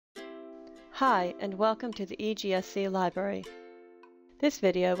Hi, and welcome to the EGSC library. This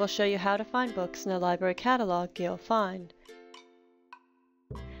video will show you how to find books in the library catalog you'll find.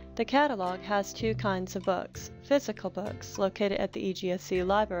 The catalog has two kinds of books: physical books located at the EGSC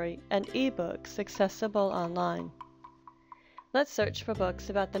library and eBooks accessible online. Let's search for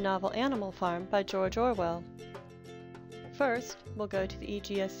books about the novel Animal Farm by George Orwell. First, we'll go to the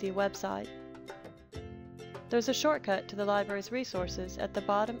EGSC website. There's a shortcut to the library's resources at the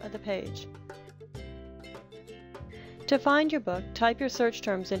bottom of the page. To find your book, type your search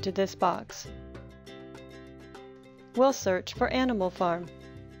terms into this box. We'll search for Animal Farm.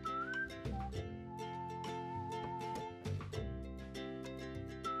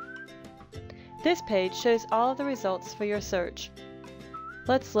 This page shows all of the results for your search.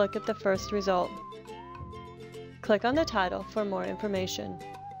 Let's look at the first result. Click on the title for more information.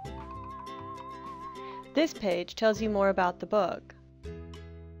 This page tells you more about the book.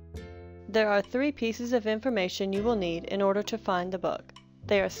 There are three pieces of information you will need in order to find the book.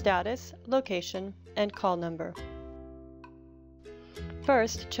 They are status, location, and call number.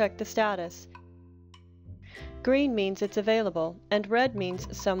 First, check the status. Green means it's available, and red means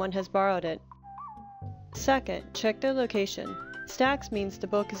someone has borrowed it. Second, check the location. Stacks means the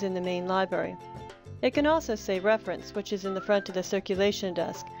book is in the main library. It can also say reference, which is in the front of the circulation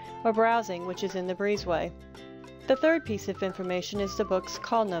desk, or browsing, which is in the breezeway. The third piece of information is the book's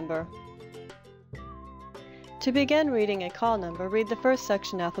call number. To begin reading a call number, read the first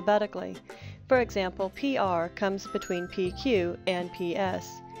section alphabetically. For example, PR comes between PQ and PS.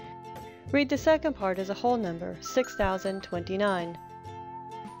 Read the second part as a whole number, 6029.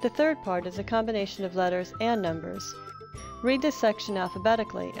 The third part is a combination of letters and numbers. Read this section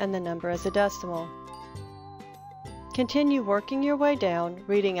alphabetically and the number as a decimal. Continue working your way down,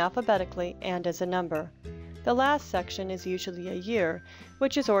 reading alphabetically and as a number. The last section is usually a year,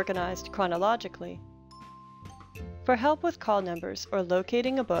 which is organized chronologically. For help with call numbers or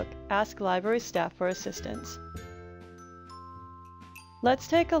locating a book, ask library staff for assistance. Let's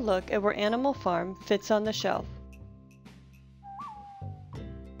take a look at where Animal Farm fits on the shelf.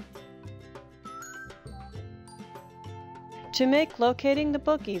 To make locating the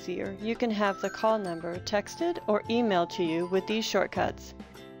book easier, you can have the call number texted or emailed to you with these shortcuts.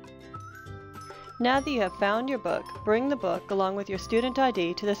 Now that you have found your book, bring the book along with your student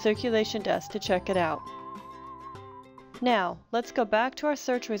ID to the circulation desk to check it out. Now, let's go back to our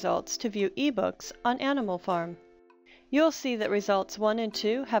search results to view eBooks on Animal Farm. You'll see that results 1 and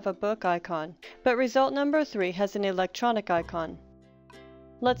 2 have a book icon, but result number 3 has an electronic icon.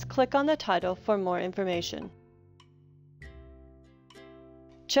 Let's click on the title for more information.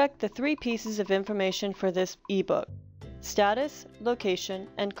 Check the three pieces of information for this ebook: status, location,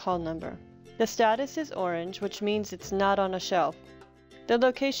 and call number. The status is orange, which means it's not on a shelf. The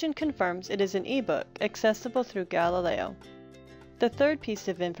location confirms it is an ebook accessible through Galileo. The third piece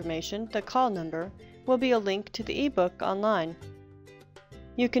of information, the call number, will be a link to the ebook online.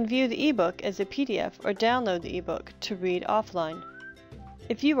 You can view the ebook as a PDF or download the ebook to read offline.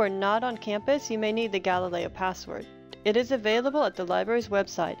 If you are not on campus, you may need the Galileo password. It is available at the library's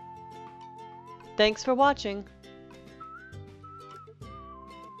website. Thanks for watching.